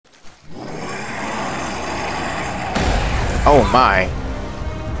Oh my.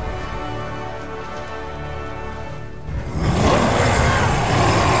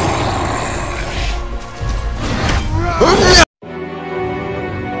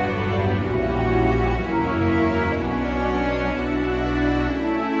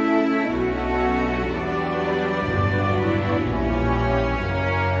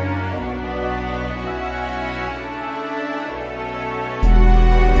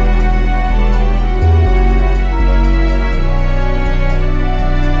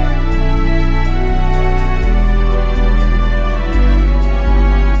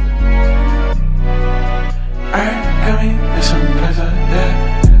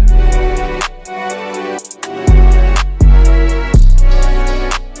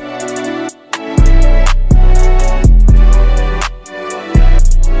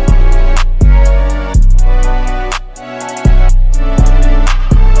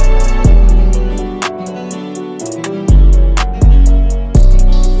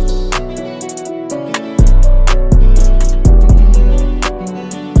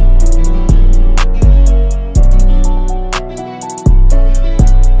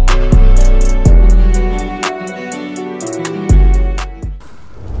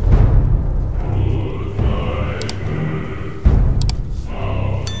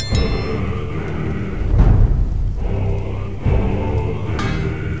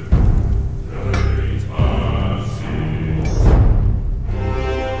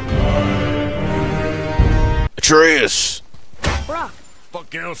 Atreus! Brock,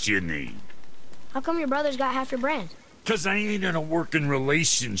 Fuck else you need? how come your brother's got half your brand? 'Cause I ain't in a working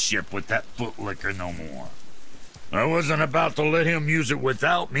relationship with that footlicker no more. I wasn't about to let him use it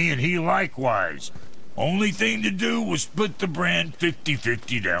without me, and he likewise. Only thing to do was split the brand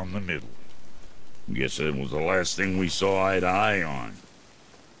 50-50 down the middle. Guess that was the last thing we saw eye to eye on.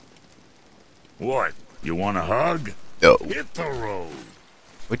 What? You want a hug? No. Hit the road.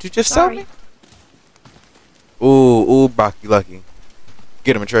 What'd you just tell Sorry. me? Ooh, Brock, you lucky.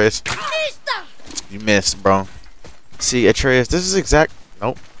 Get him, Atreus. You missed, bro. See, Atreus, this is exact.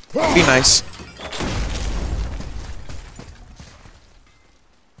 Nope. Be nice.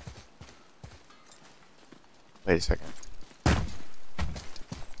 Wait a second.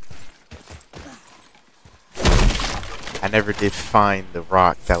 I never did find the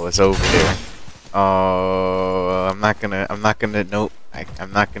rock that was over there. Oh, I'm not gonna, nope.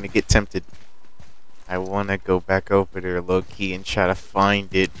 I'm not gonna get tempted. I wanna go back over there low-key and try to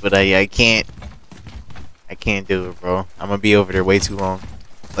find it, but I can't. I can't do it, bro. I'm gonna be over there way too long.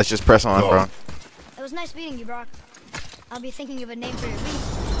 Let's just press on, bro. It was nice meeting you, Brock. I'll be thinking of a name for your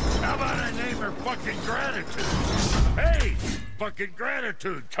beast. How about I name her fucking Gratitude? Hey, fucking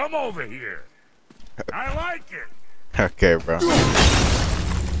Gratitude, come over here. I like it. Okay, bro.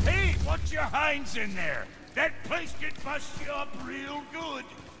 Hey, what's your hinds in there? That place can bust you up real good.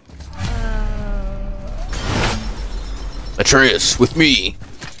 Atreus, with me.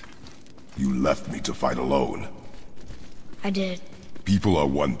 You left me to fight alone. I did. People are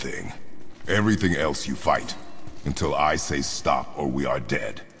one thing. Everything else you fight. Until I say stop or we are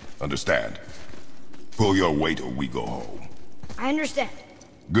dead. Understand? Pull your weight or we go home. I understand.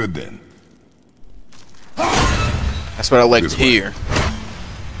 Good then. That's what I like to hear.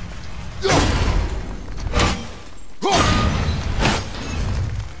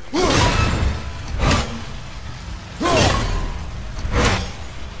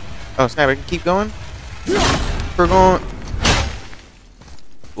 Oh snap, I can keep going? We're going.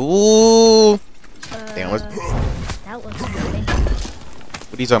 Ooh. Damn, what's... That looks good.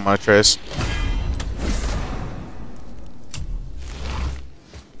 What are you talking about, Atreus?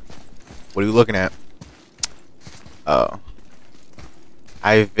 What are you looking at? Oh.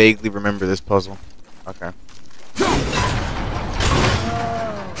 I vaguely remember this puzzle. Okay.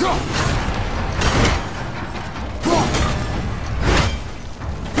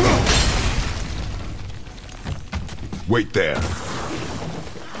 Wait there.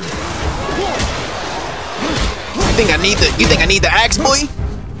 You think I need the axe, boy?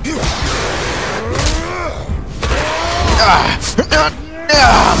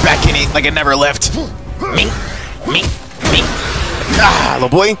 I'm back in it like I never left. Me. Little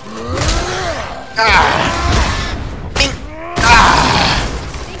boy.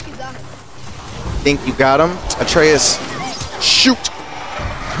 Think you got him? Atreus, shoot.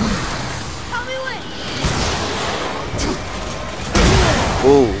 Help me win.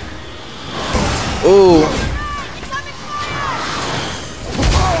 Ooh.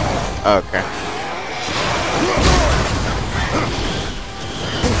 Okay.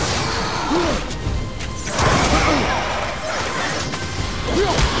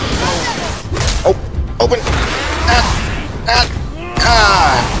 Oh, open.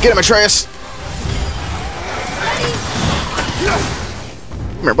 Get him, Atreus.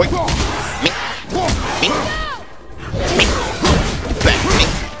 Come here, boy. Me. Back. Me.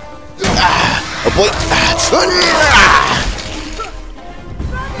 Oh, boy. Come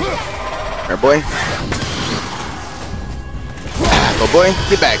here, boy. Oh, boy.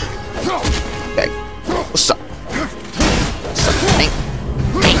 Get back. Back. What's up? What's up? Me.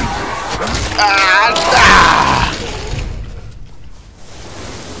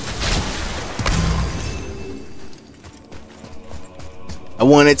 I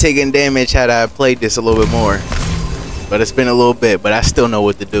wouldn't have taken damage had I played this a little bit more. But it's been a little bit, but I still know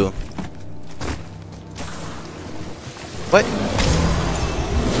what to do. What?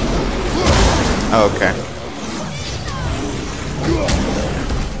 Oh, okay.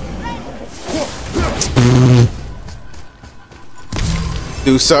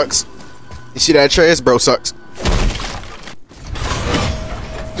 Dude sucks. You see that, Atreus? Bro sucks.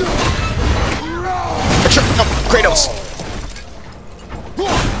 No, Kratos!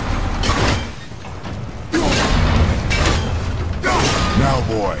 Now,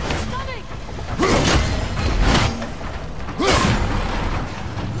 boy.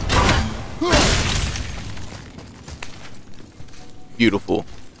 Beautiful.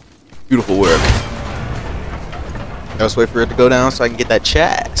 Beautiful work. Let's wait for it to go down so I can get that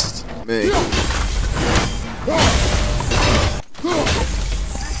chest. Man.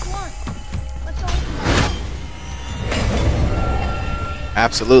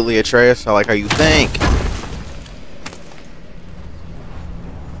 Absolutely, Atreus. I like how you think.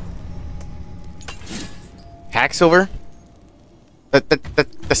 Hacksilver?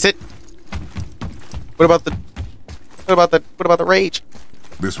 That's it. What about the rage?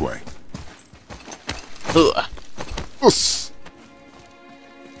 This way. Ugh. Uss.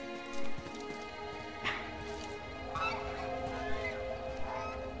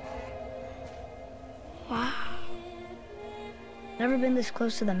 Wow. Never been this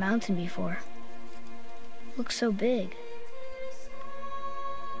close to the mountain before. Looks so big.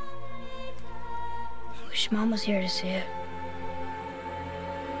 I wish Mom was here to see it.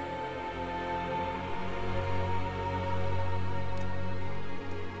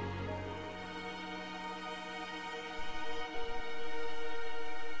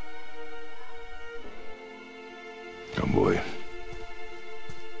 Come, boy.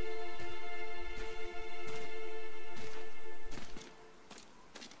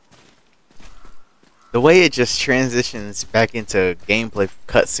 The way it just transitions back into gameplay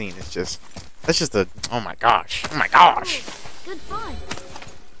cutscene is just, that's just a, oh my gosh. Good fun.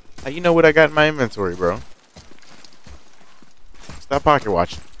 You know what I got in my inventory, bro? Stop pocket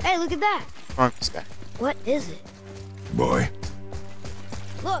watching. Hey, look at that. What's wrong with this guy? What is it? Boy.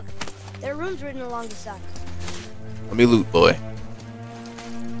 Look, there are runes written along the side. Let me loot, boy.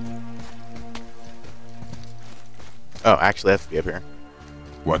 Oh, actually, I have to be up here.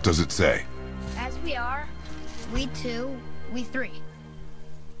 What does it say? As we are, we two, we three.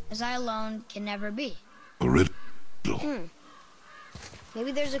 As I alone can never be. A riddle.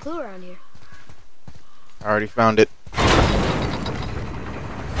 Maybe there's a clue around here. I already found it. The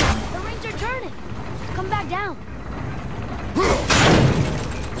rings are turning. Come back down.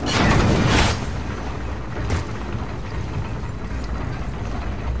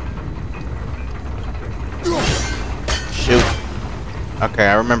 Shoot. Okay,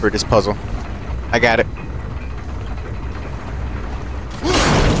 I remember this puzzle. I got it.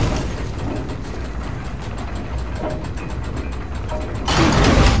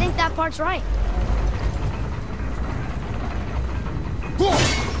 I think that part's right. No.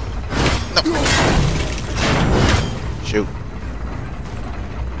 Shoot.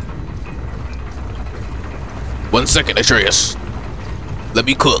 1 second, Atreus. Let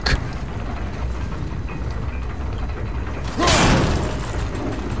me cook.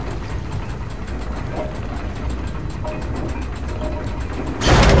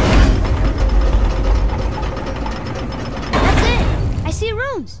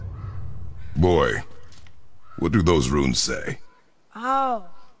 Boy, what do those runes say? Oh,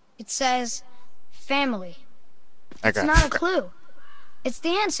 it says family. It's Okay. not a clue. It's the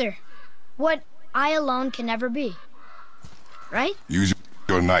answer. What I alone can never be. Right? Use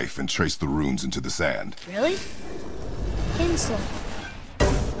your knife and trace the runes into the sand. Really? Insult.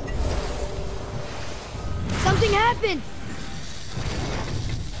 Something happened!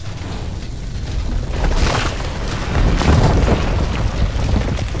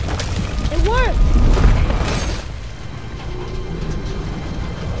 It worked!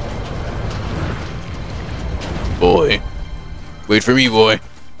 Boy. Wait for me, boy.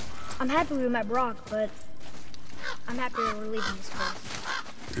 I'm happy we met Brock, but I'm happy that we're leaving this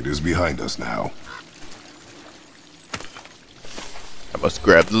place. It is behind us now. I must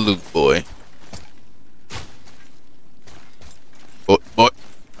grab the loot, boy. Boy.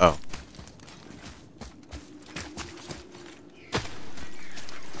 Oh.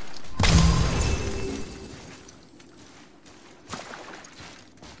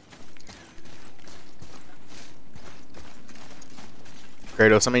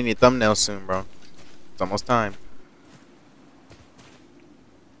 Kratos, I'm gonna need thumbnails soon, bro. It's almost time.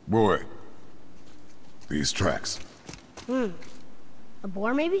 Boy, these tracks. A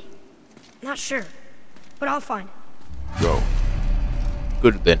boar, maybe? Not sure, but I'll find it. Go.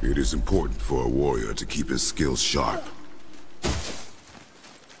 Good then. It is important for a warrior to keep his skills sharp.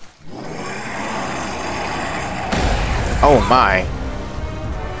 Oh my.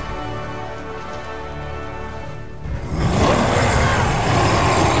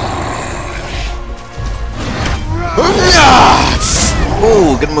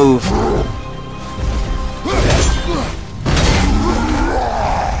 Ooh, good move.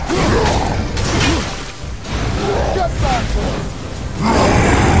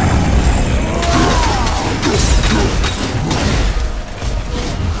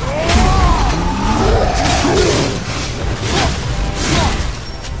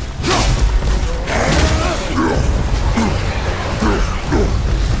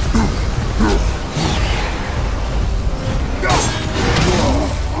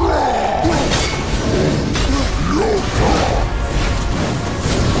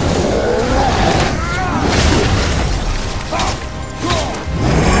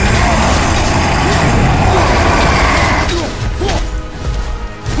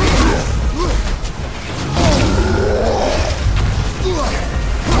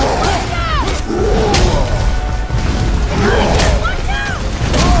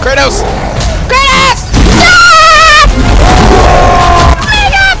 Kratos! Kratos!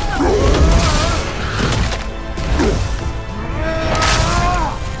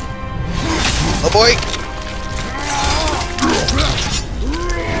 Oh boy!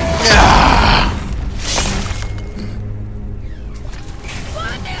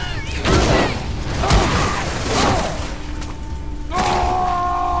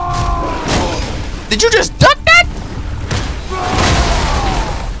 Did you just duck that?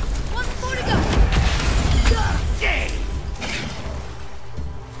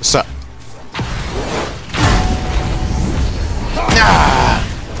 What's up?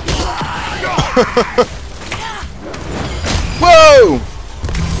 Whoa!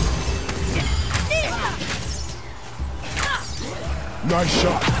 Nice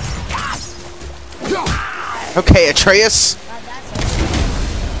shot. Okay, Atreus.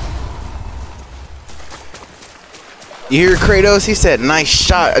 You hear Kratos? He said, "Nice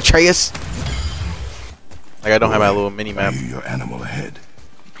shot, Atreus." Like I don't have my little mini I map. hear your animal ahead.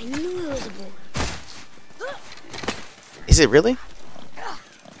 I knew it was a boar. Is it really?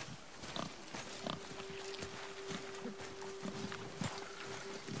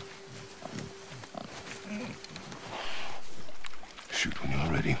 Shoot when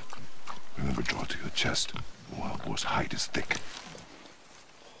you're ready. Remember, draw to your chest. The wild boar's hide is thick.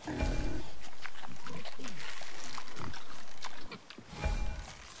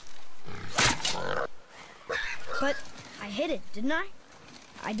 But I hit it, didn't I?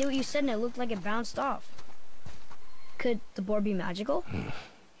 I did what you said and it looked like it bounced off. Could the boar be magical?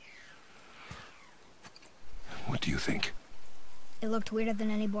 What do you think? It looked weirder than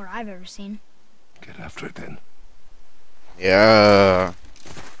any boar I've ever seen. Get after it then. Yeah.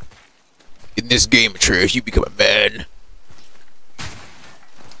 In this game, Atreus, you become a man.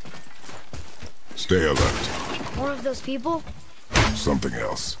 Stay alert. More of those people? Something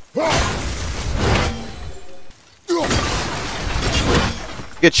else.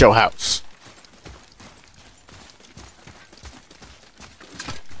 Get your house.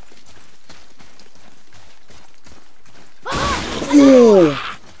 Ooh.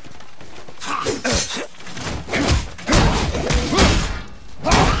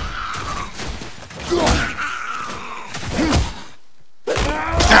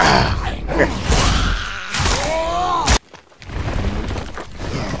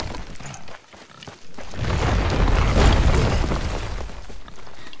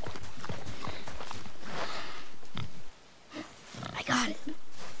 I got it.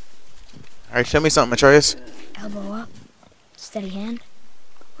 All right, show me something, Atreus. Elbow up, steady hand,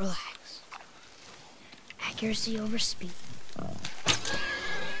 relax. Accuracy over speed.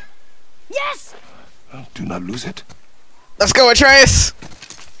 Yes! Well, do not lose it. Let's go, Atreus.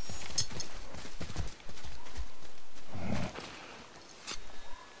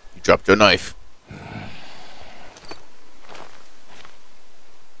 You dropped your knife.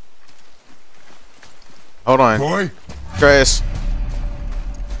 Hold on. Boy? Atreus.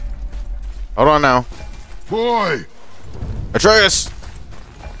 Hold on now. Boy! Atreus!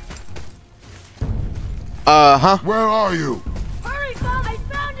 Huh? Where are you? Hurry, Bob! I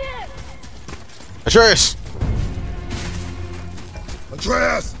found it! Atreus!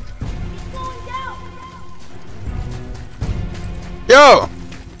 Atreus! He's slowing down! Yo!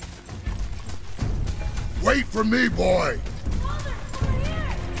 Wait for me, boy! Father, over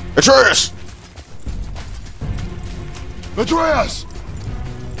here! Atreus! Atreus!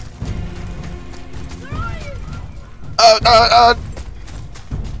 Where are you?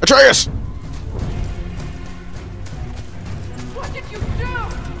 Atreus! What did you do?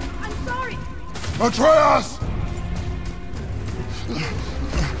 I'm sorry! Atreus!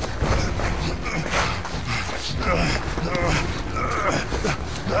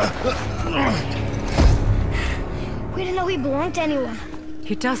 We didn't know he belonged to anyone.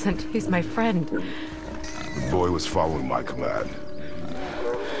 He doesn't. He's my friend. The boy was following my command.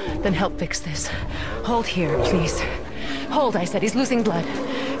 Then help fix this. Hold here, please. Hold, I said. He's losing blood.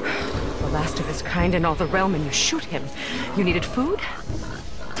 The last of his kind in all the realm, and you shoot him. You needed food?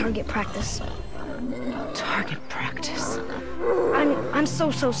 Target practice. Target practice. I'm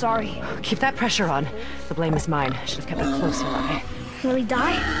so sorry. Keep that pressure on. The blame is mine. I should have kept a closer eye. Will he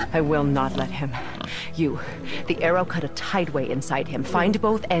die? I will not let him. You, the arrow cut a tideway inside him. Find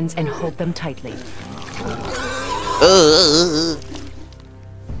both ends and hold them tightly.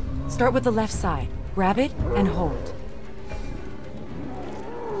 Start with the left side. Grab it and hold.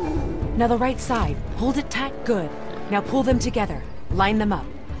 Now the right side. Hold it tight. Good. Now pull them together. Line them up.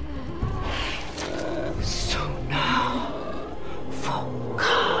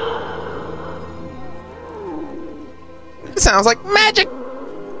 It sounds like magic!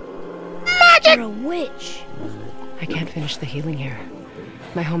 You're a witch. I can't finish the healing here.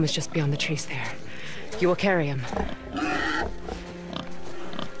 My home is just beyond the trees there. You will carry him.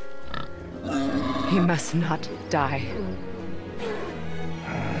 He must not die.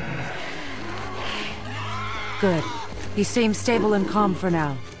 Good. He seems stable and calm for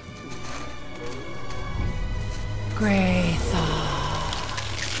now. Greythaw.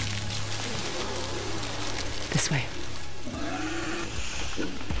 This way.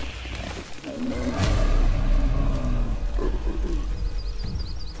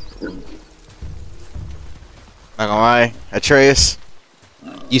 Not gonna lie, Atreus,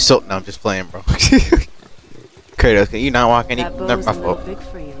 you so no, I'm just playing, bro. Kratos, can you not walk any? That bow Never is my a little fault. big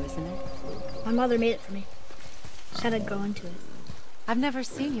for you, isn't it? My mother made it for me. Just had to grow into it. I've never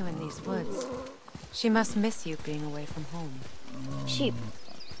seen you in these woods. She must miss you being away from home. She's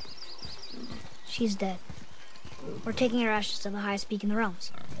dead. We're taking her ashes to the highest peak in the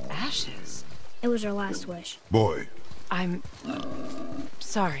realms. Ashes? It was her last wish. Boy. I'm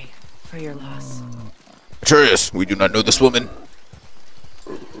sorry for your loss. Atreus, we do not know this woman.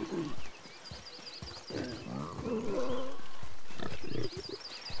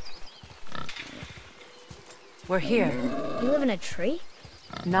 We're here. You live in a tree?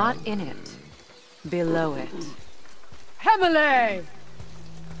 Not in it. Below it. Hemele!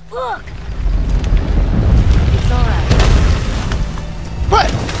 Look! It's alright.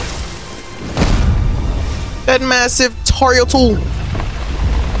 What? That massive tutorial tool.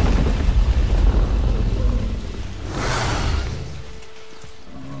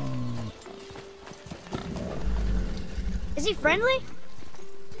 Is he friendly?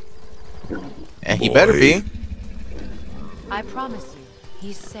 And he better be. I promise you,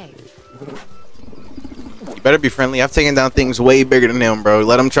 he's safe. He better be friendly. I've taken down things way bigger than him, bro.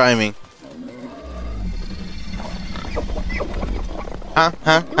 Let him try me. Huh?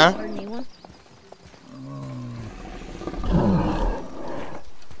 Hurt anyone?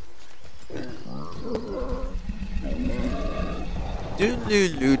 Do do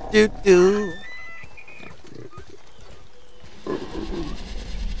do do do.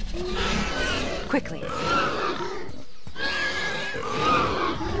 Quickly.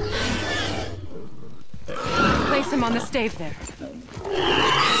 Place him on the stave there.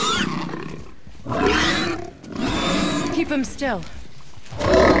 Keep him still.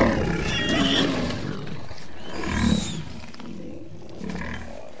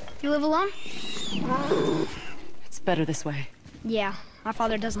 You live alone? It's better this way. Yeah, my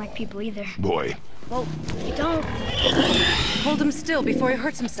father doesn't like people either. Boy. Well, you don't. Hold him still before he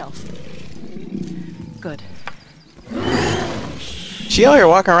hurts himself. Good. She out here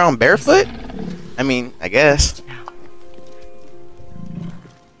walking around barefoot? I mean, I guess. Now.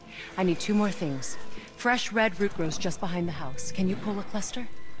 I need 2 more things. Fresh red root grows just behind the house. Can you pull a cluster?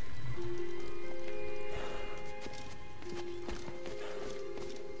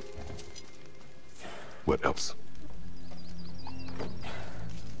 What else?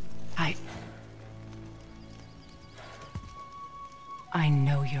 I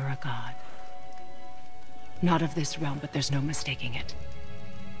know you're a god. Not of this realm, but there's no mistaking it.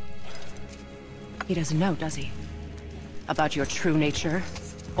 He doesn't know, does he? About your true nature?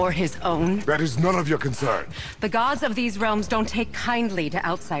 Or his own? That is none of your concern. The gods of these realms don't take kindly to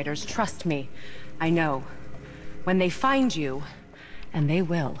outsiders, trust me. I know. When they find you, and they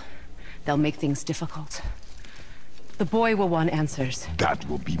will, they'll make things difficult. The boy will want answers. That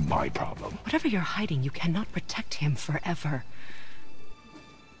will be my problem. Whatever you're hiding, you cannot protect him forever.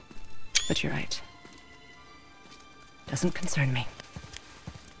 But you're right. Doesn't concern me.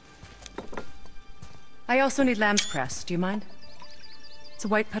 I also need lamb's cress. Do you mind? It's a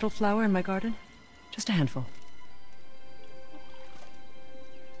white petal flower in my garden. Just a handful.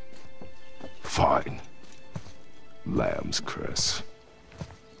 Fine. Lamb's cress.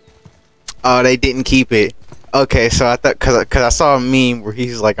 Oh, they didn't keep it. Okay, so I thought, cause I saw a meme where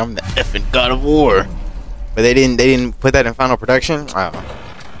he's like, "I'm the effing god of war," but they didn't put that in final production. Oh,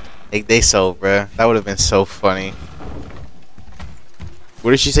 they sold, bruh. That would have been so funny.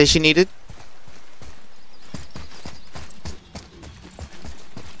 What did she say she needed?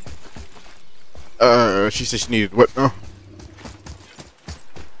 She said she needed what?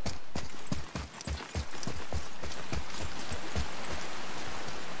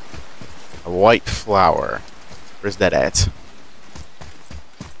 A white flower. Where's that at?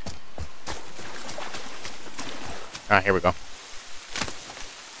 Ah, here we go.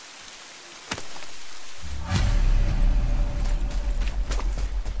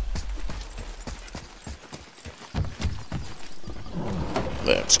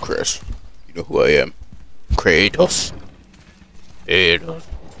 That's Chris. You know who I am. Kratos. Lamb's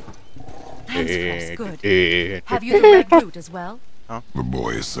cress, good. Have you the red root as well? The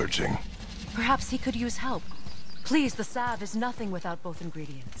boy is searching. Perhaps he could use help. Please, the salve is nothing without both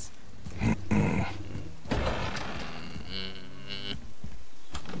ingredients.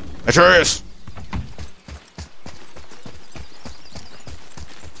 Atreus!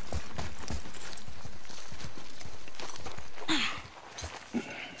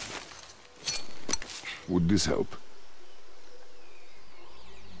 Would this help?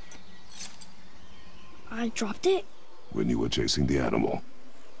 I dropped it? When you were chasing the animal.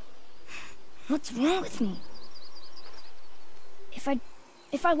 What's wrong with me?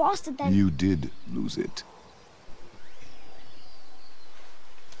 If I lost it, then... You did lose it.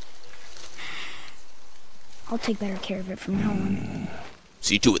 I'll take better care of it from now on.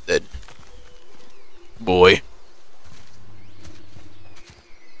 See to it then. Boy.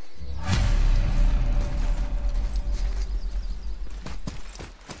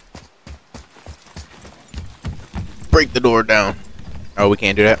 Break the door down. Oh, we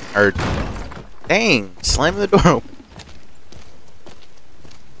can't do that. Or, dang, slam the door open.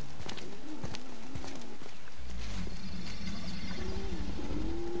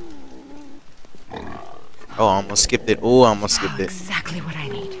 Oh, I almost skipped it. Oh, I almost skipped it. Exactly what I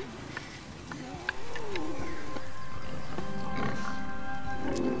need.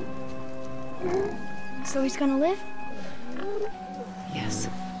 So he's gonna live? Yes.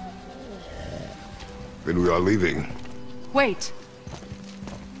 Then we are leaving. Wait.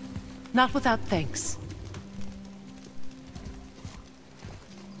 Not without thanks.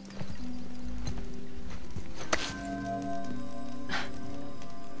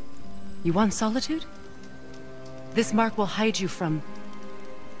 You want solitude? This mark will hide you from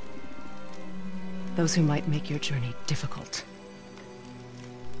those who might make your journey difficult.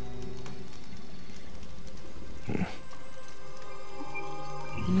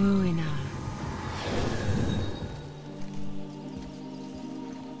 Luina.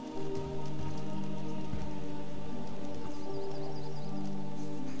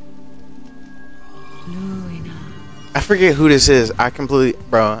 I forget who this is. I completely,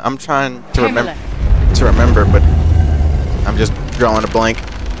 bro. I'm trying to remember, but I'm just drawing a blank.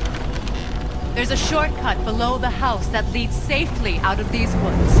 There's a shortcut below the house that leads safely out of these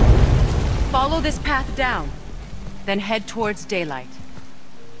woods. Follow this path down, then head towards daylight.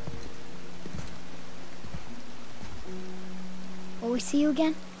 Will we see you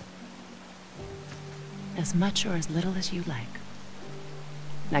again? As much or as little as you like.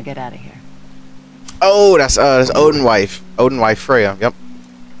 Now get out of here. Oh, that's Odin wife. Odin wife Freya. Yep.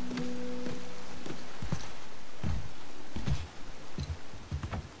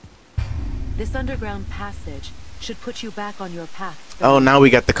 This underground passage should put you back on your path. Oh, now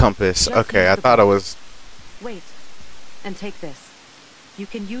we got the compass. Okay, I thought I was... Wait, and take this. You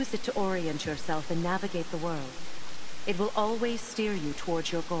can use it to orient yourself and navigate the world. It will always steer you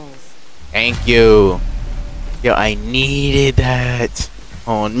towards your goals. Thank you. Yo, I needed that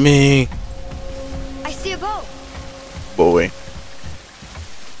on me. I see a boat. Boy.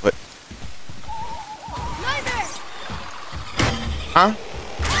 What? Nightmare! Huh?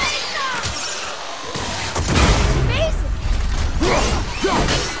 Amazing!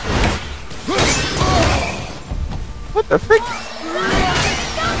 What the frick?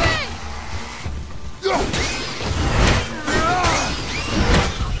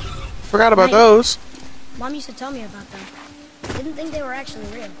 Forgot about those. Mom used to tell me about them. Didn't think they were actually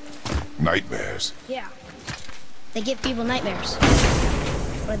real. Nightmares. Yeah. They give people nightmares.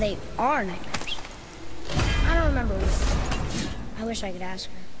 Or they are nightmares. I don't remember which. I wish I could ask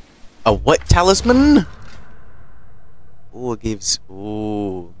her. A what talisman? Ooh, it gives.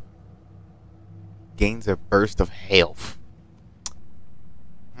 Ooh. Gains a burst of health.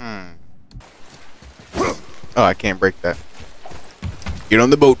 Oh, I can't break that. Get on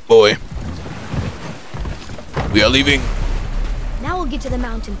the boat, boy. We are leaving. Now we'll get to the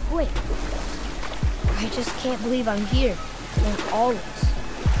mountain quick. I just can't believe I'm here. Like always.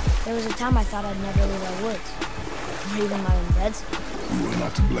 There was a time I thought I'd never leave our woods. Or even my own beds. You are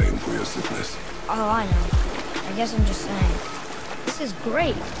not to blame for your sickness. Oh, I know. I guess I'm just saying. This is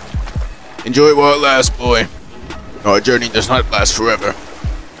great. Enjoy it while it lasts, boy. Our journey does not last forever.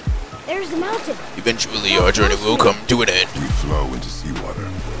 There's the mountain. Eventually, our journey will come to an end. We flow into seawater.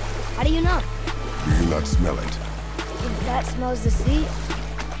 How do you know? Do you not smell it? If that smells the sea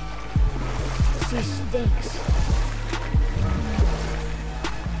stinks.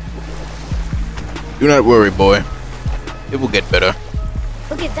 Do not worry, boy. It will get better.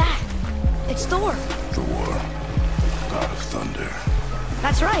 Look at that. It's Thor. Thor, god of thunder.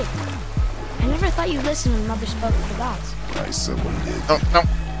 That's right. I never thought you listened when Mother spoke of the gods. Why, someone did. No, no.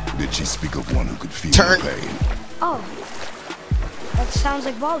 Did she speak of one who could feel Turn. the pain? Oh. That sounds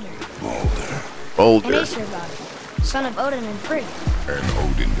like Baldur. Baldur. An Boulder. Aesir god. Son of Odin and Frigg. And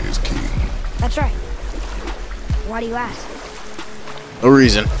Odin is king. That's right. Why do you ask? No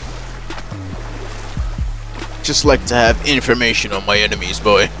reason. Just like to have information on my enemies,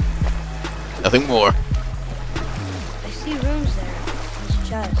 boy. Nothing more. I see runes there in his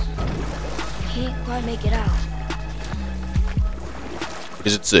chest. I can't quite make it out. What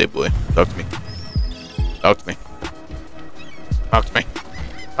does it say, boy? Talk to me. Talk to me. Talk to me.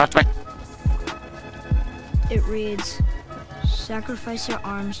 Talk to me. It reads, sacrifice your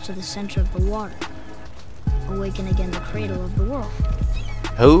arms to the center of the water. Awaken again the cradle of the world.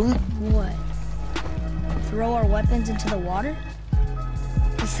 Who? What? Throw our weapons into the water?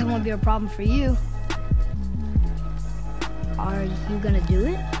 This won't be a problem for you. Are you gonna do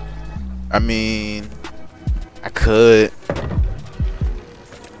it? I mean, I could.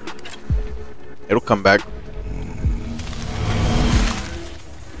 It'll come back.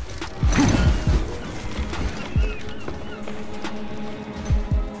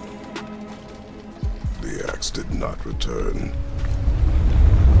 The axe did not return.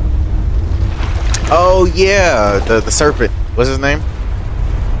 Oh yeah, the serpent. What's his name?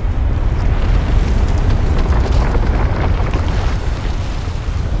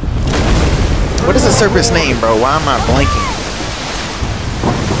 What is the serpent's name, bro? Why am I blanking?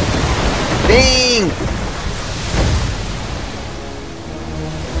 Dang!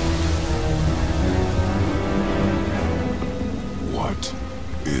 What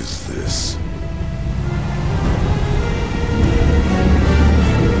is this?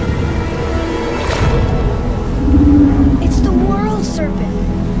 It's the world serpent.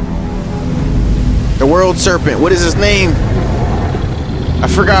 The world serpent. What is his name? I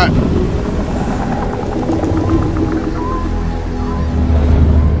forgot.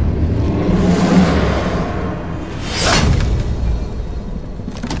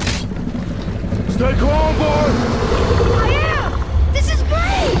 Stay calm, boy! I am! This is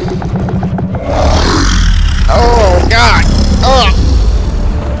great! Oh God! Ugh.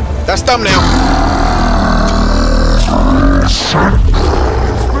 That's thumbnail. It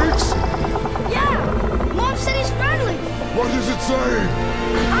speaks? Yeah! Mom said he's friendly! What does it say?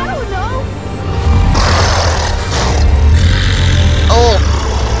 I don't know! Oh!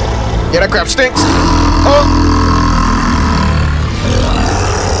 Yeah, that crap stinks. Oh!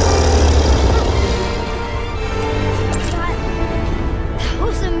 That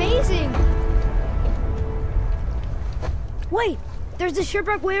was amazing! Wait! There's a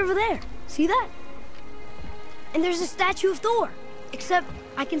shipwreck way over there. See that? And there's a statue of Thor. Except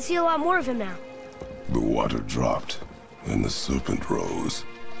I can see a lot more of him now. The water dropped, and the serpent rose.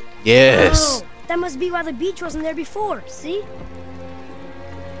 Yes. Oh, that must be why the beach wasn't there before, see?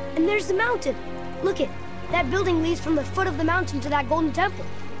 And there's the mountain. Look it. That building leads from the foot of the mountain to that golden temple.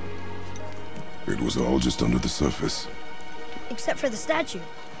 It was all just under the surface. Except for the statue.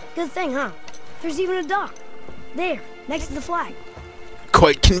 Good thing, huh? There's even a dock. There, next to the flag.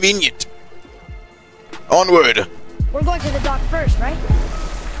 Quite convenient. Onward. We're going to the dock first, right?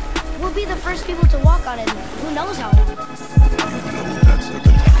 We'll be the first people to walk on it. Who knows how long. You know that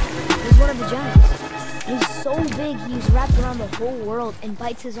serpent? He's one of the giants. He's so big he's wrapped around the whole world and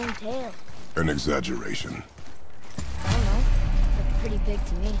bites his own tail. An exaggeration. I don't know. Looked pretty big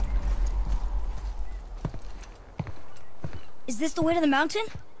to me. Is this the way to the mountain?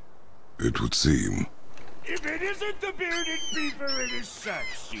 It would seem. If it isn't the bearded beaver, it is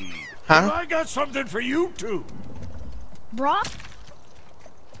sexy. Huh? I got something for you too. Brock?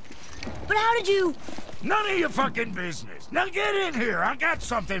 But how did you... None of your fucking business. Now get in here. I got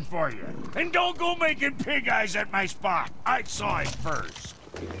something for you. And don't go making pig eyes at my spot. I saw it first.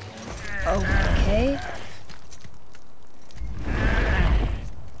 Okay.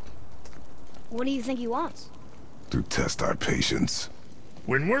 What do you think he wants? To test our patience.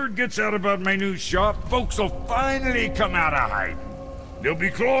 When word gets out about my new shop, folks will finally come out of hiding. They'll be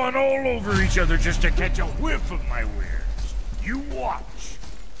clawing all over each other just to catch a whiff of my wares. You watch.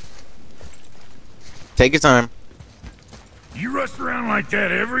 Take your time. You rust around like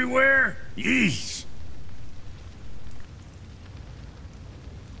that everywhere? Yeesh.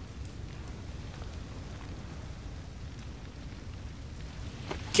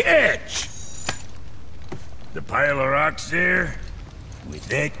 Catch! The pile of rocks there? With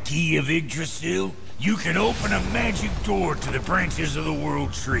that key of Yggdrasil, you can open a magic door to the branches of the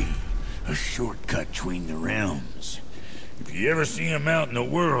World Tree. A shortcut between the realms. If you ever see him out in the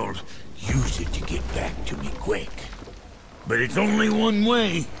world, use it to get back to me quick. But it's only one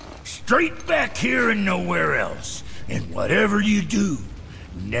way. Straight back here and nowhere else. And whatever you do,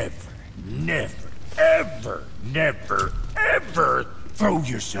 never, ever throw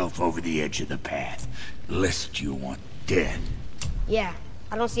yourself over the edge of the path, lest you want death. Yeah,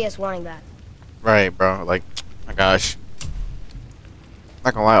 I don't see us wanting that. Right, bro. Like, my gosh.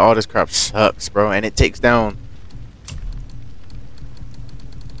 Not gonna lie, all this crap sucks, bro. And it takes down.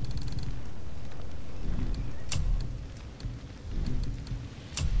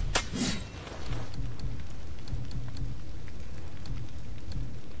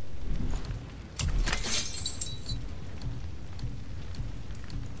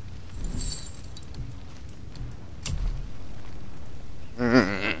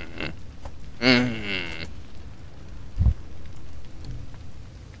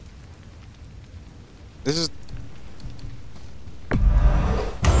 This is...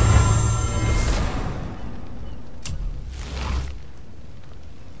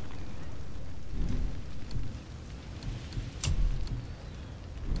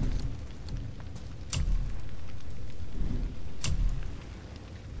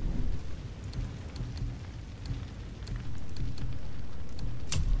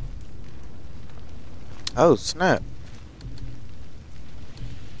 Oh, snap.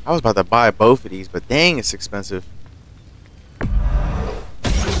 I was about to buy both of these, but dang, it's expensive.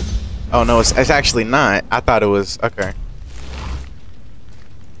 Oh no, it's actually not. I thought it was. Okay.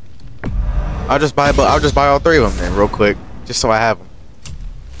 I'll just buy all three of them then, real quick, just so I have them.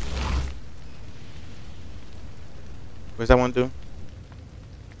 What does that one do?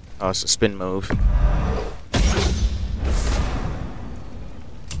 Oh, it's a spin move.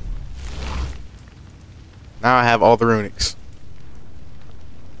 Now I have all the runics.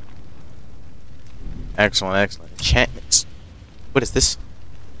 Excellent, excellent. Enchantments. What is this?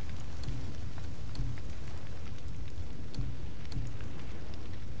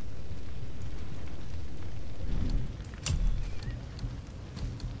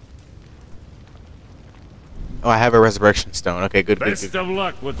 Oh, I have a resurrection stone. Okay, good, good, Best good. of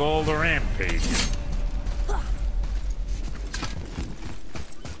luck with all the rampaging.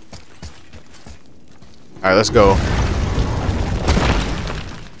 Alright, let's go.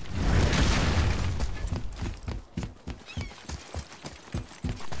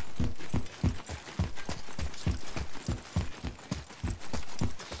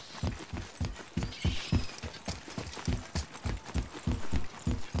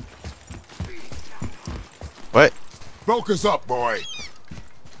 What? Focus up, boy.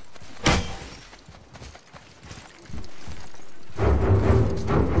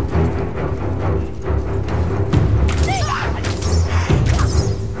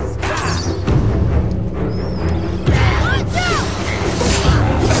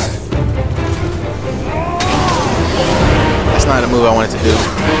 That's not a move I wanted to do.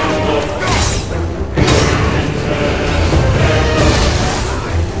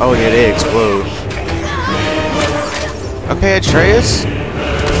 Oh yeah, they explode. Okay, Atreus.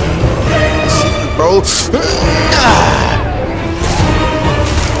 bro.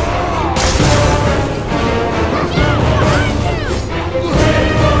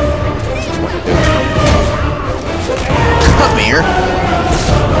 Come here.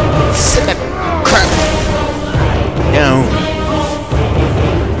 Sit that crap down.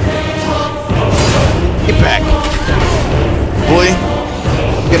 Get back. Boy.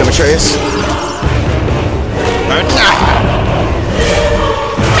 Get him, Atreus.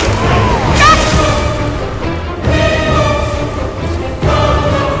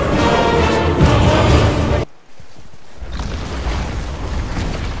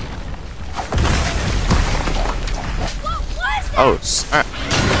 Oh, snap.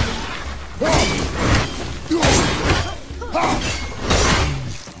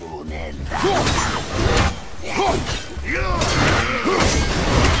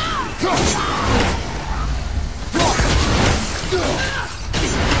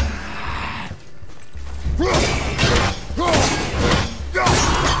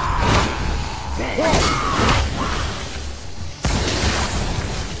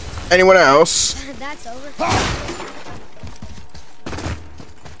 Anyone else? That's over.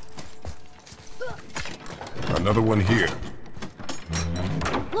 Another one here.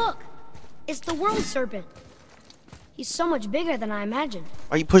 Look! It's the world serpent. He's so much bigger than I imagined.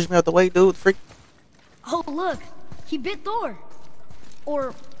 Why you pushing me out the way, dude? Freak. Oh, look! He bit Thor.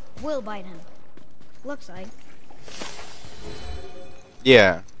 Or will bite him. Looks like.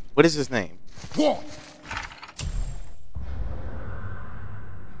 Yeah. What is his name?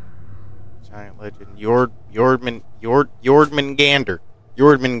 Giant legend. Jordmungandr.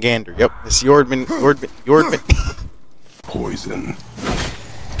 Jordmungandr. Yep. It's Jordmungandr. Poison.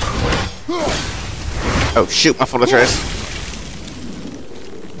 Oh shoot, my full of trash.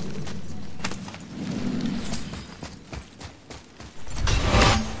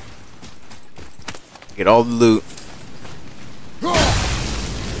 Get all the loot.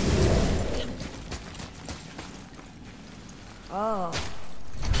 Oh.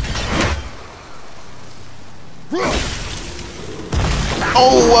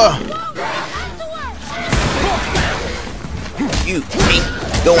 Oh! You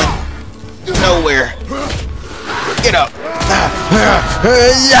ain't going nowhere. Get up.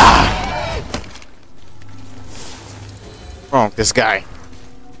 Yeah. Wrong with this guy.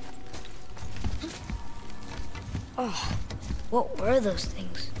 Oh. What were those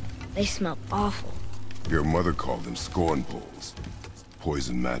things? They smelled awful. Your mother called them scorn poles.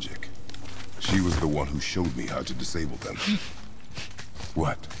 Poison magic. She was the one who showed me how to disable them.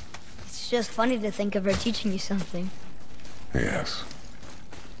 What? It's just funny to think of her teaching you something. Yes.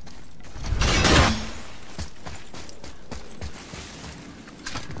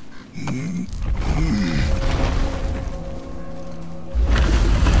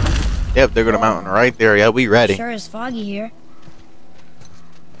 Yep, they're gonna mountain right there. Yeah, we ready. Sure is foggy here.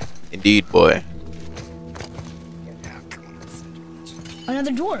 Indeed, boy.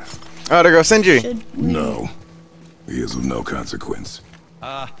 Another dwarf. Oh, there goes Sindri. Should we... No. He is of no consequence.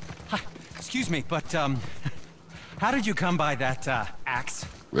 Hi. Excuse me, but, how did you come by that, axe?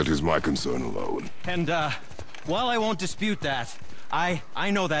 That is my concern alone. And, while I won't dispute that, I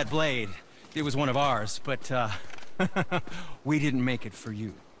know that blade. It was one of ours, but, we didn't make it for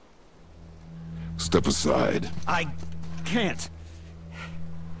you. Step aside. I can't.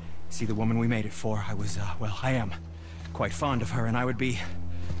 See, the woman we made it for, I was, well, I am quite fond of her, and I would be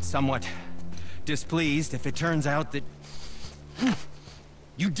somewhat displeased if it turns out that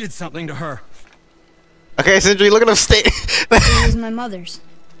you did something to her. Okay, Sindri, look at him stay. It was my mother's.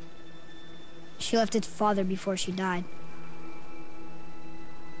 She left its father before she died.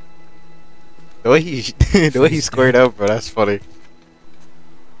 The way he squared up, bro, that's funny.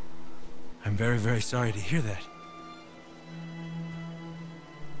 I'm very, very sorry to hear that.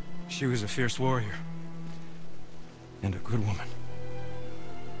 She was a fierce warrior. And a good woman.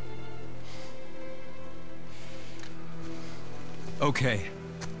 Okay.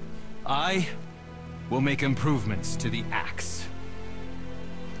 I will make improvements to the axe.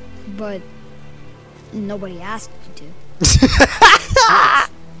 But nobody asked you to.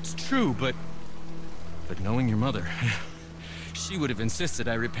 It's true, but knowing your mother, she would have insisted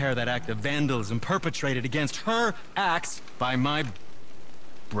I repair that act of vandalism perpetrated against her axe by my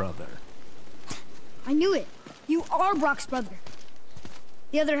brother. I knew it. You are Brock's brother.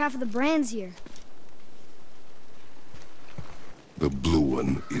 The other half of the brand's here. The blue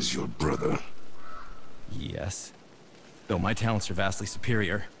one is your brother. Yes. Though my talents are vastly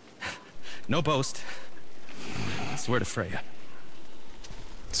superior. No boast. I swear to Freya.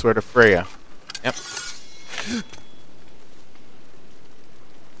 Swear to Freya. Yep.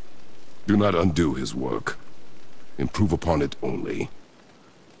 Do not undo his work. Improve upon it only.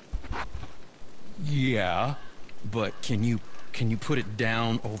 Yeah, but can you put it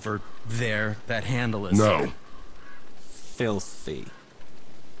down over there? That handle is No. filthy.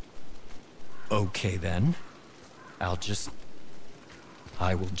 Okay then. I will just...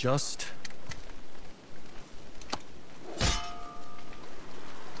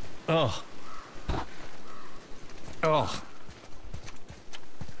 Oh. Oh.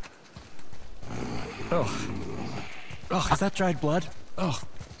 Oh. Oh, is that dried blood? Oh.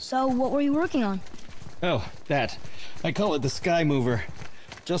 So, what were you working on? Oh, that. I call it the Sky Mover.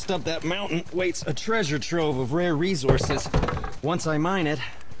 Just up that mountain waits a treasure trove of rare resources. Once I mine it,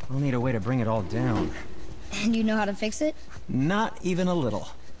 I'll need a way to bring it all down. And you know how to fix it? Not even a little.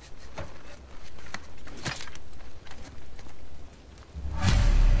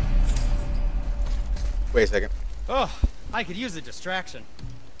 Wait a second. Oh, I could use a distraction.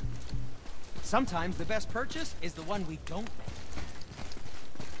 Sometimes the best purchase is the one we don't make.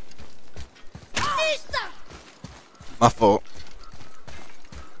 My fault.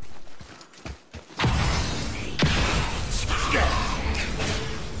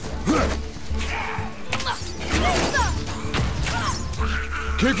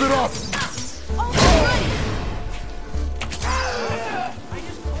 Keep it up!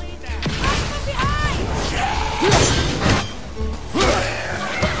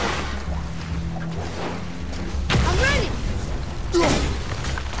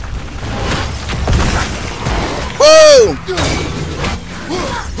 Whoa!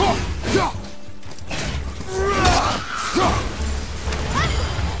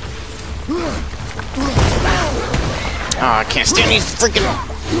 Oh, I can't stand these freaking...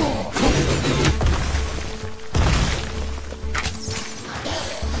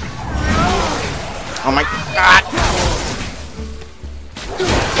 Oh my god!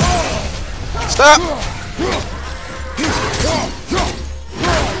 Stop!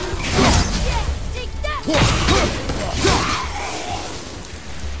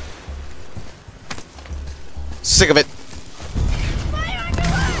 Sick of it.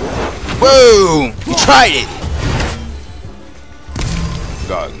 Whoa! You tried it!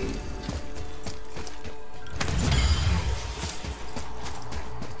 Done.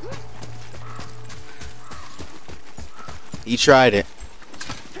 You tried it.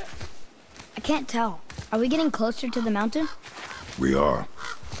 I can't tell. Are we getting closer to the mountain? We are.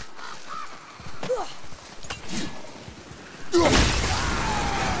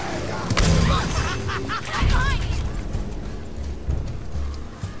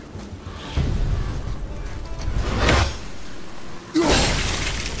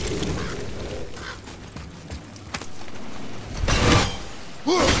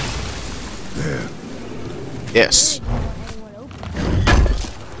 Yes.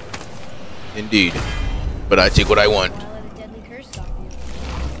 Indeed. But I take what I want. I'll let a deadly curse stop you.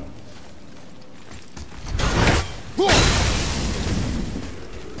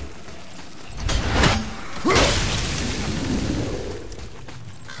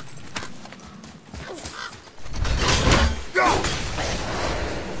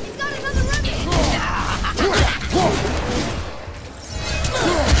 He's got another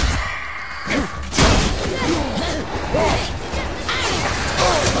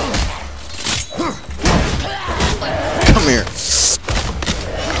Come here.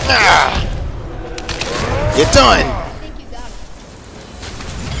 Ah. You're done. I think you got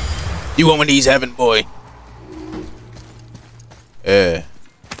it. You want one of these, Heaven Boy? Take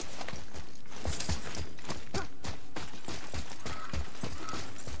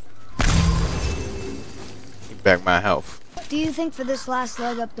back my health. Do you think for this last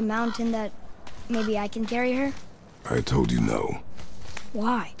leg up the mountain that maybe I can carry her? I told you no.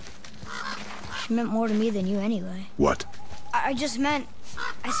 Why? She meant more to me than you anyway. What? I just meant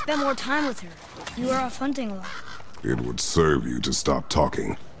I spent more time with her. You were off hunting a lot. It would serve you to stop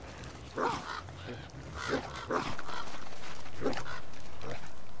talking.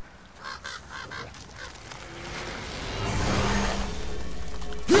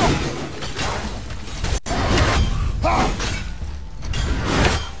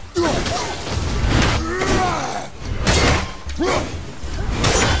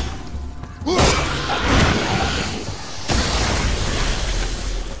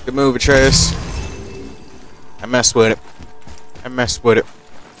 Good move, Atreus. I messed with it. I messed with it.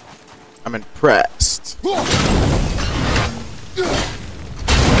 I'm impressed. It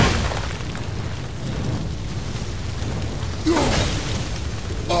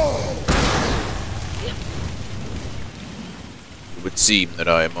would seem that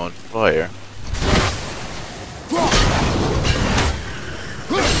I am on fire.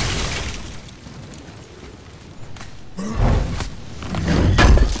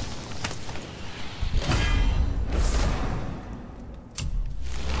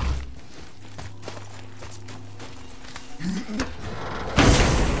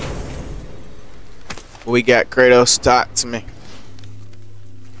 We got Kratos. Talk to me.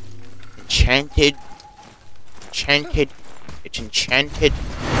 Enchanted. Enchanted. It's enchanted.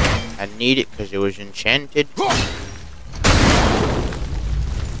 I need it because it was enchanted.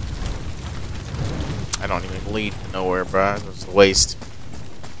 I don't even lead nowhere, bro. It was a waste.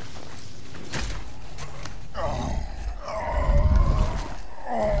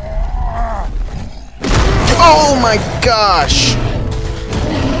 Oh my gosh!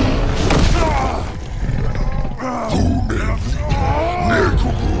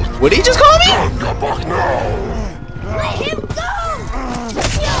 What did he just call me? Let him go!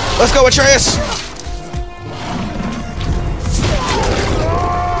 Let's go, Atreus!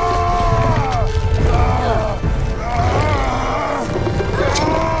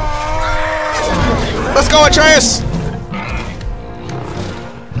 Let's go, Atreus!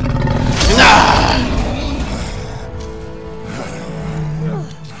 Nah!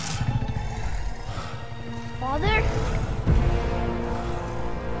 Father?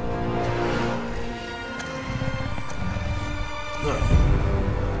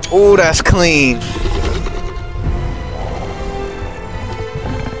 Oh, that's clean.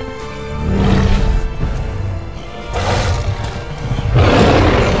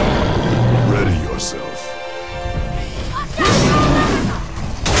 Ready yourself.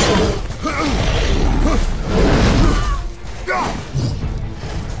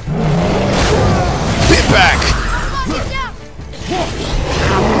 Hit back.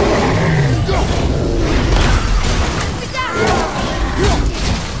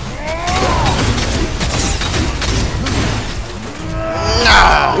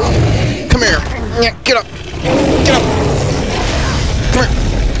 Nah. Come here. Yeah, get up. Get up. Come here.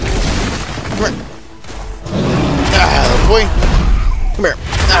 Come here. Ah, little boy. Come here.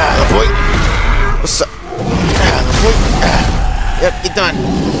 Ah, little boy. What's up? Ah, little boy. Ah. Yep, you're done.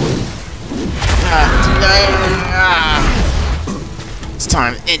 Ah. It's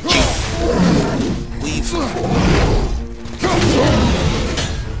time to end you. Leave.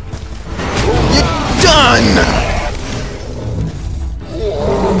 You're done.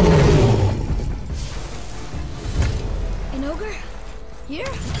 An ogre? Here?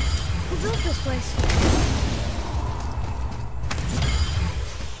 Who built this place?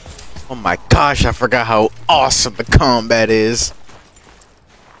 Oh my gosh, I forgot how awesome the combat is.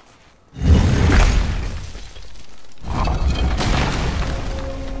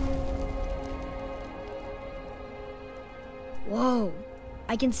 Whoa.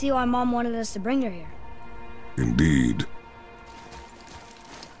 I can see why Mom wanted us to bring her here. Indeed.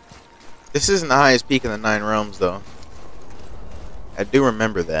 This isn't the highest peak in the Nine Realms, though. I do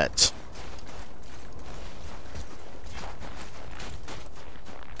remember that.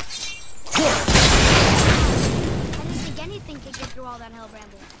 I didn't think anything could get through all that hell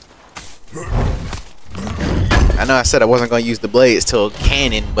bramble. I know I said I wasn't going to use the blades till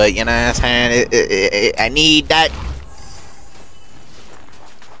cannon, but you know what I'm saying? I need that.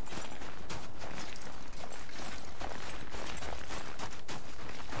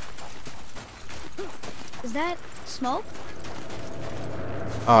 Is that smoke?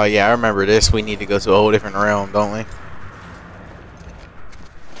 Oh yeah, I remember this. We need to go to a whole different realm, don't we?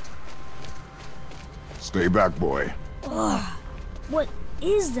 Stay back, boy. Ugh. What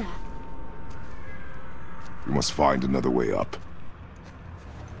is that? We must find another way up.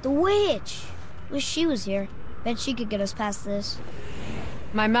 The witch! Wish she was here. Bet she could get us past this.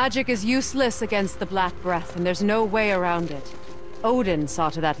 My magic is useless against the Black Breath, and there's no way around it. Odin saw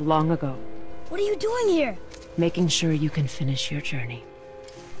to that long ago. What are you doing here? Making sure you can finish your journey.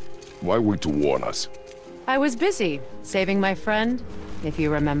 Why wait to warn us? I was busy, saving my friend, if you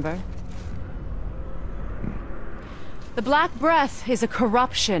remember. The Black Breath is a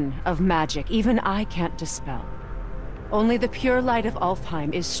corruption of magic even I can't dispel. Only the pure light of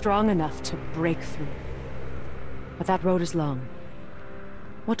Alfheim is strong enough to break through. But that road is long.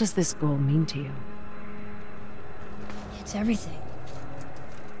 What does this goal mean to you? It's everything.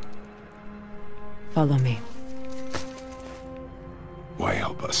 Follow me. Why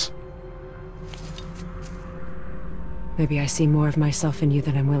help us? Maybe I see more of myself in you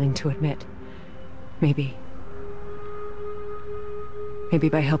than I'm willing to admit. Maybe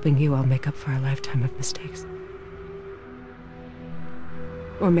by helping you, I'll make up for a lifetime of mistakes.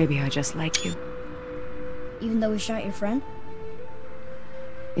 Or maybe I just like you. Even though we shot your friend?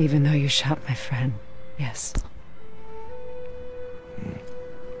 Even though you shot my friend, yes.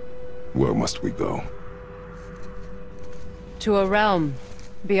 Where must we go? To a realm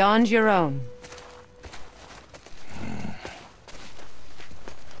beyond your own.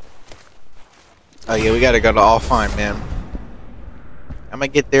 Oh yeah, we gotta go to Alfheim, man. I'm gonna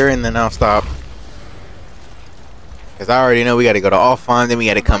get there and then I'll stop. Because I already know we got to go to Alfheim, then we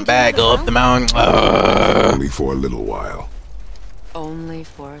got to come back, go up the mountain. Only for a little while. Only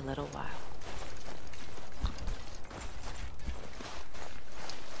for a little while.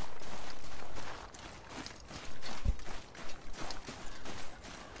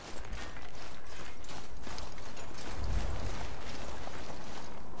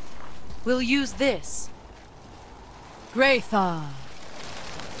 We'll use this. Graythaw.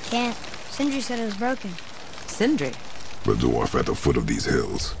 Can't. Sindri said it was broken. Sindri? The dwarf at the foot of these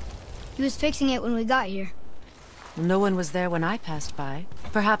hills. He was fixing it when we got here. No one was there when I passed by.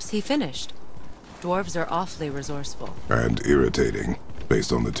 Perhaps he finished. Dwarves are awfully resourceful. And irritating,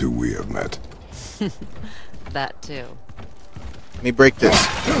 based on the two we have met. That too. Let me break this.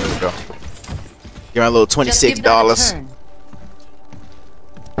 There we go. Give my little $26.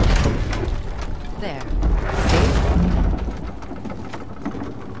 There.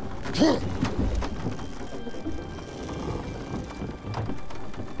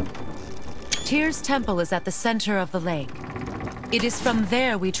 Tyr's temple is at the center of the lake. It is from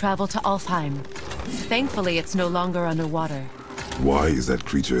there we travel to Alfheim. Thankfully, it's no longer underwater. Why is that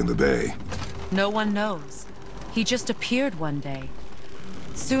creature in the bay? No one knows. He just appeared one day.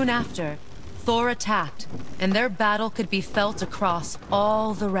 Soon after, Thor attacked, and their battle could be felt across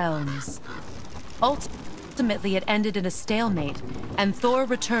all the realms. Ultimately, it ended in a stalemate, and Thor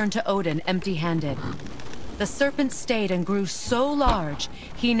returned to Odin empty-handed. The serpent stayed and grew so large,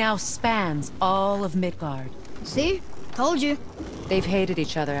 he now spans all of Midgard. See? Told you. They've hated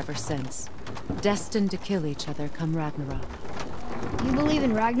each other ever since. Destined to kill each other come Ragnarok. You believe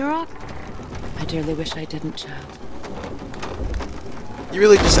in Ragnarok? I dearly wish I didn't, child. You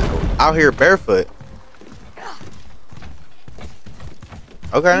really just out here barefoot?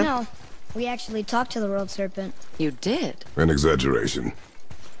 Okay. No. We actually talked to the World Serpent. You did? An exaggeration.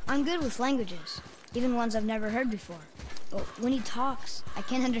 I'm good with languages, even ones I've never heard before. But when he talks, I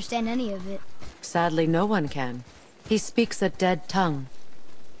can't understand any of it. Sadly, no one can. He speaks a dead tongue.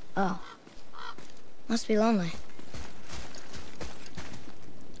 Oh. Must be lonely.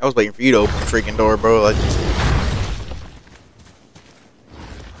 I was waiting for you to open the freaking door, bro. Like,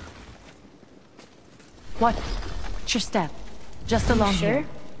 Watch your step. Just along Sure? here.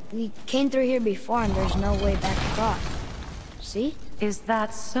 We came through here before and there's no way back across. See? Is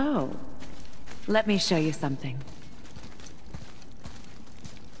that so? Let me show you something.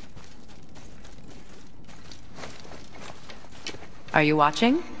 Are you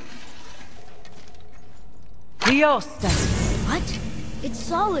watching? Liosta. What? It's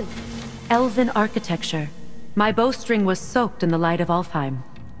solid. Elven architecture. My bowstring was soaked in the light of Alfheim.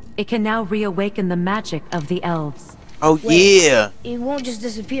 It can now reawaken the magic of the elves. oh Wait. yeah. It won't just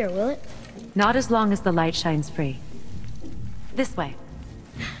disappear, will it? Not as long as the light shines free. This way.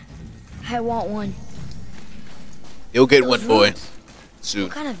 I want one. You'll get Those one, boy. roots. Soon.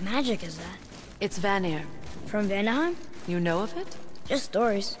 What kind of magic is that? It's Vanir. From Vanaheim? You know of it? Just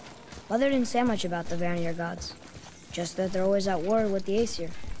stories. Mother didn't say much about the Vanir gods. Just that they're always at war with the Aesir.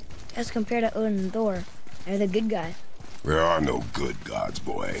 As compared to Odin and Thor, they're the good guy. There are no good gods,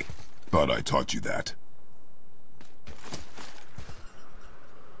 boy. Thought I taught you that.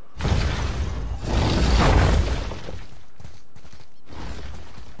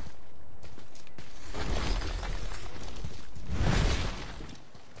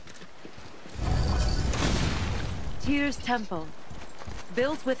 Tyr's temple.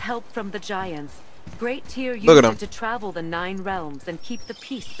 Built with help from the giants, Great Tyr Look at used him. it to travel the 9 realms and keep the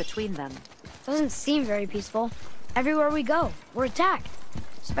peace between them. Doesn't seem very peaceful. Everywhere we go, we're attacked.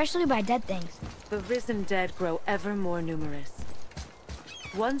 Especially by dead things. The risen dead grow ever more numerous.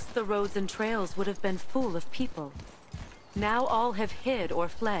 Once the roads and trails would have been full of people. Now all have hid or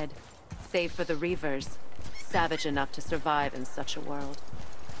fled, save for the Reavers, savage enough to survive in such a world.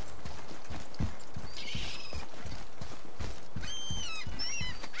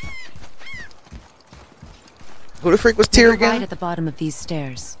 Who the freak was Tyr You're again? right at the bottom of these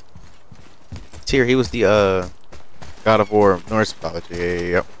stairs. Tyr, he was the god of war of Norse mythology.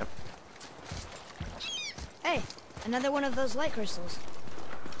 Yep. Hey, another one of those light crystals.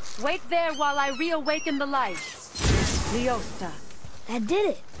 Wait there while I reawaken the light. Liosta. That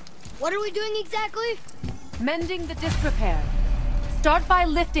did it. What are we doing exactly? Mending the disrepair. Start by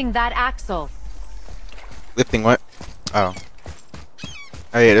lifting that axle. Lifting what? Oh.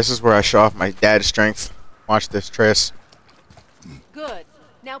 Oh yeah, this is where I show off my dad's strength. Watch this, Triss. Good.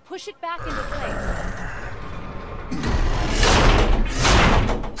 Now push it back into place.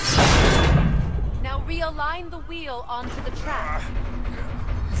 Now realign the wheel onto the track.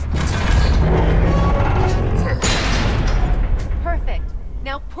 Perfect.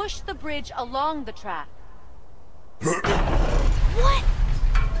 Now push the bridge along the track. What?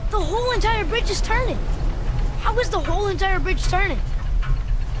 The whole entire bridge is turning. How is the whole entire bridge turning?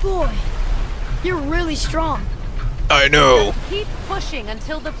 Boy, you're really strong. I know. Keep pushing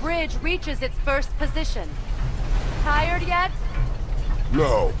until the bridge reaches its first position. Tired yet?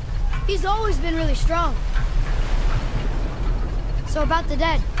 No. He's always been really strong. So about the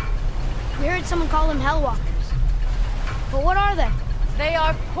dead. We heard someone call them Hellwalkers. But what are they? They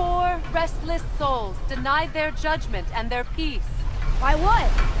are poor, restless souls, denied their judgment and their peace. Why what?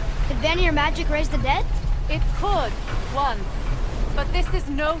 Could Vanir magic raise the dead? It could, once. But this is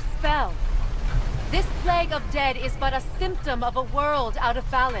no spell. This plague of dead is but a symptom of a world out of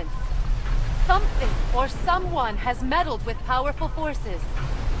balance. Something or someone has meddled with powerful forces.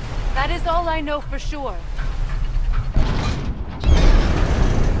 That is all I know for sure.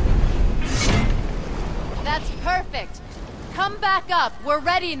 That's perfect. Come back up. We're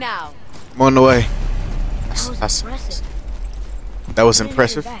ready now. I'm on the way. That was impressive. That was You didn't hurt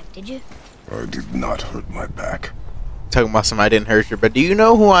impressive. your back, did you? I did not hurt my back. Talking about somebody didn't hurt you, but do you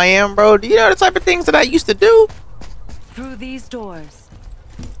know who I am, bro? Do you know the type of things that I used to do? Through these doors.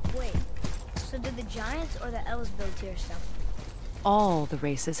 Wait, so did the Giants or the Elves build Tearstone? All the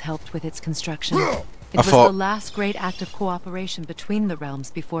races helped with its construction. It I was thought- the last great act of cooperation between the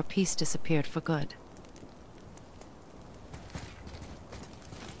realms before peace disappeared for good.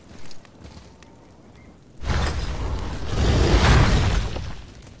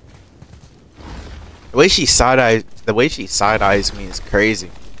 The way she side eyes me is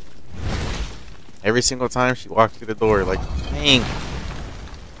crazy. Every single time she walks through the door, like, dang.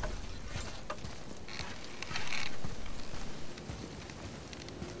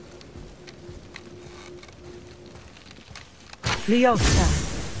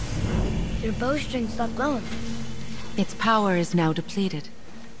 Leosta. Your bowstring stopped glowing. Its power is now depleted.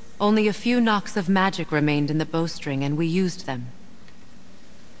 Only a few knocks of magic remained in the bowstring, and we used them.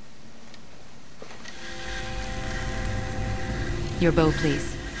 Your bow,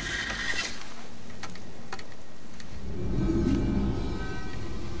 please.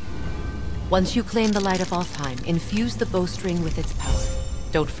 Once you claim the Light of Alfheim, infuse the bowstring with its power.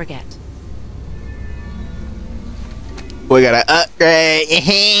 Don't forget. We gotta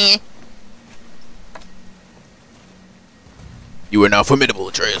upgrade. You are now formidable,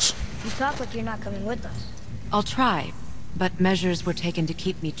 Atreus. You talk like you're not coming with us. I'll try, but measures were taken to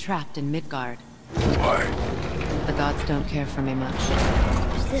keep me trapped in Midgard. Why? The gods don't care for me much.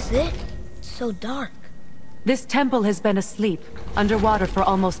 Is this it? It's so dark. This temple has been asleep, underwater for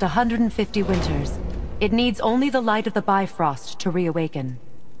almost 150 winters. It needs only the light of the Bifrost to reawaken.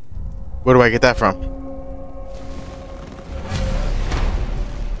 Where do I get that from?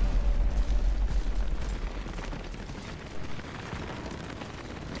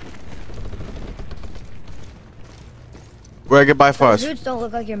 Where I get Those Bifrost? roots don't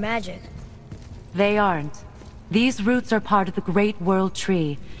look like your magic. They aren't. These roots are part of the Great World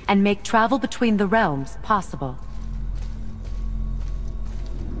Tree, and make travel between the realms possible.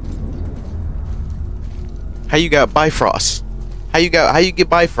 How you got Bifrost? How you get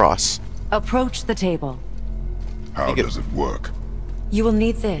Bifrost? Approach the table. How does it work? You will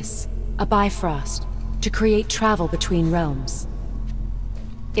need this, a Bifrost, to create travel between realms.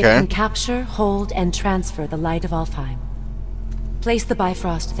 It Okay. can capture, hold, and transfer the light of Alfheim. Place the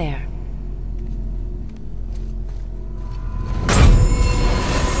Bifrost there.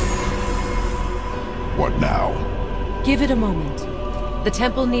 What now? Give it a moment. The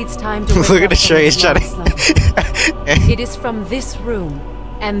temple needs time to Look wake at up the from tray, its it's trying long slumber. It is from this room,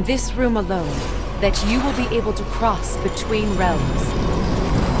 and this room alone, that you will be able to cross between realms.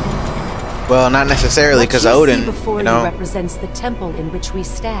 Well, not necessarily, because What you Odin, see before you know. represents the temple in which we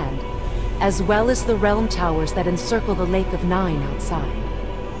stand, as well as the realm towers that encircle the Lake of Nine outside.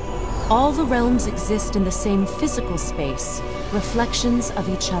 All the realms exist in the same physical space, reflections of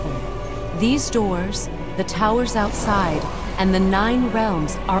each other. These doors, the towers outside, and the 9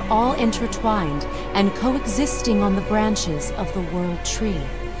 realms are all intertwined and coexisting on the branches of the World Tree,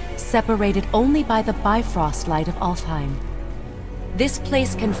 separated only by the Bifrost light of Alfheim. This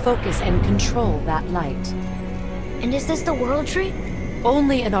place can focus and control that light. And is this the World Tree?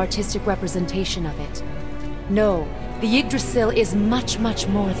 Only an artistic representation of it. No, the Yggdrasil is much, much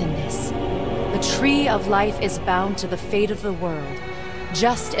more than this. The Tree of Life is bound to the fate of the world,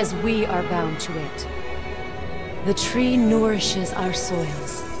 just as we are bound to it. The tree nourishes our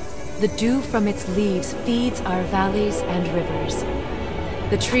soils. The dew from its leaves feeds our valleys and rivers.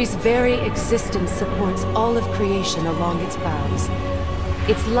 The tree's very existence supports all of creation along its boughs.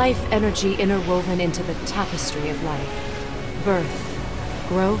 Its life energy interwoven into the tapestry of life. Birth,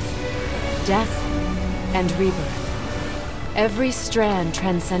 growth, death, and rebirth. Every strand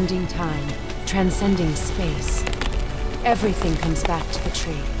transcending time, transcending space. Everything comes back to the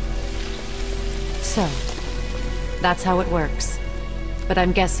tree. So, that's how it works. But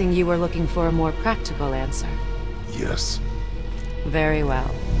I'm guessing you were looking for a more practical answer. Yes. Very well.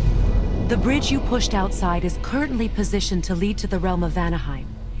 The bridge you pushed outside is currently positioned to lead to the realm of Vanaheim.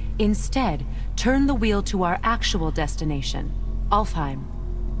 Instead, turn the wheel to our actual destination, Alfheim.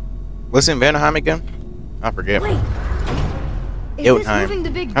 What's in Vanaheim again? I forget. Wait. Is this Jotunheim. moving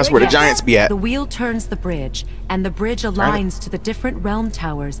the big That's where the bridge giants be at. The wheel turns the bridge, and the bridge aligns to the different realm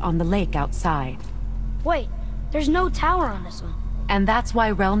towers on the lake outside. Wait, there's no tower on this one. And that's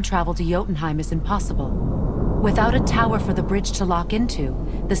why realm travel to Jotunheim is impossible. Without a tower for the bridge to lock into,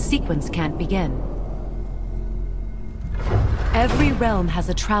 the sequence can't begin. Every realm has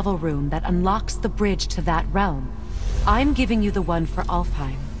a travel room that unlocks the bridge to that realm. I'm giving you the one for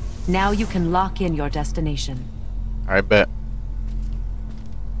Alfheim. Now you can lock in your destination. I bet.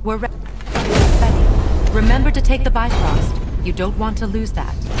 We're ready. Remember to take the Bifrost. You don't want to lose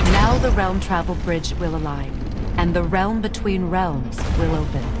that. Now the realm travel bridge will align, and the realm between realms will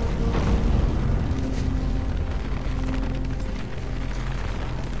open.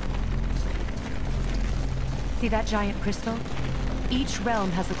 See that giant crystal? Each realm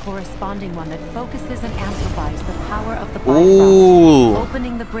has a corresponding one that focuses and amplifies the power of the Bifrost, Ooh.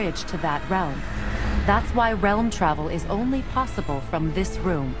 opening the bridge to that realm. That's why realm travel is only possible from this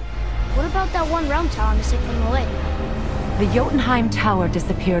room. What about that one realm tower missing from the lake? The Jotunheim Tower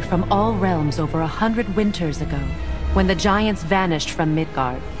disappeared from all realms over 100 winters ago, when the giants vanished from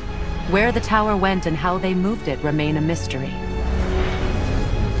Midgard. Where the tower went and how they moved it remain a mystery.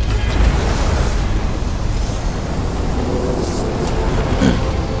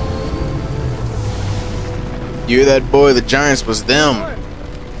 You hear that, boy? The giants was them.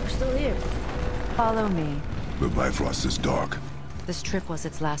 We're still here. Follow me. The Bifrost is dark. This trip was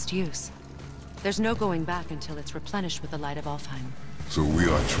its last use. There's no going back until it's replenished with the light of Alfheim. So we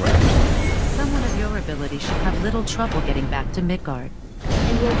are trapped. Someone of your ability should have little trouble getting back to Midgard.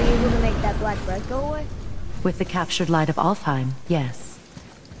 And we'll be able to make that black bread go away? With the captured light of Alfheim, yes.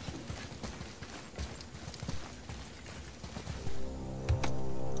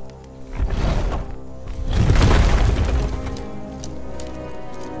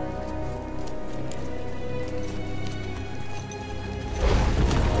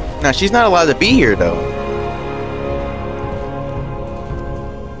 Now, she's not allowed to be here, though.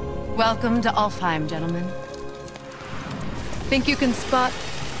 Welcome to Alfheim, gentlemen. Think you can spot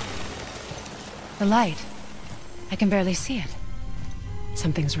the light? I can barely see it.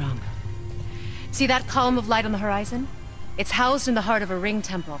 Something's wrong. See that column of light on the horizon? It's housed in the heart of a ring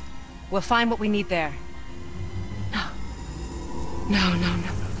temple. We'll find what we need there. No. No, no,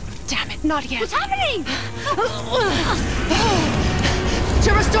 no. Damn it, not yet. What's happening?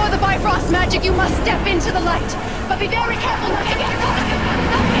 To restore the Bifrost magic, you must step into the light. But be very careful not to get caught.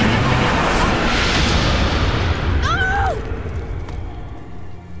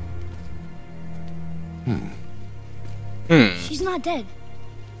 She's not dead.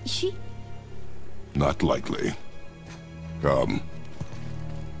 Is she? Not likely. Come.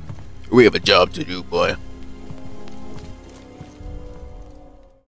 We have a job to do, boy.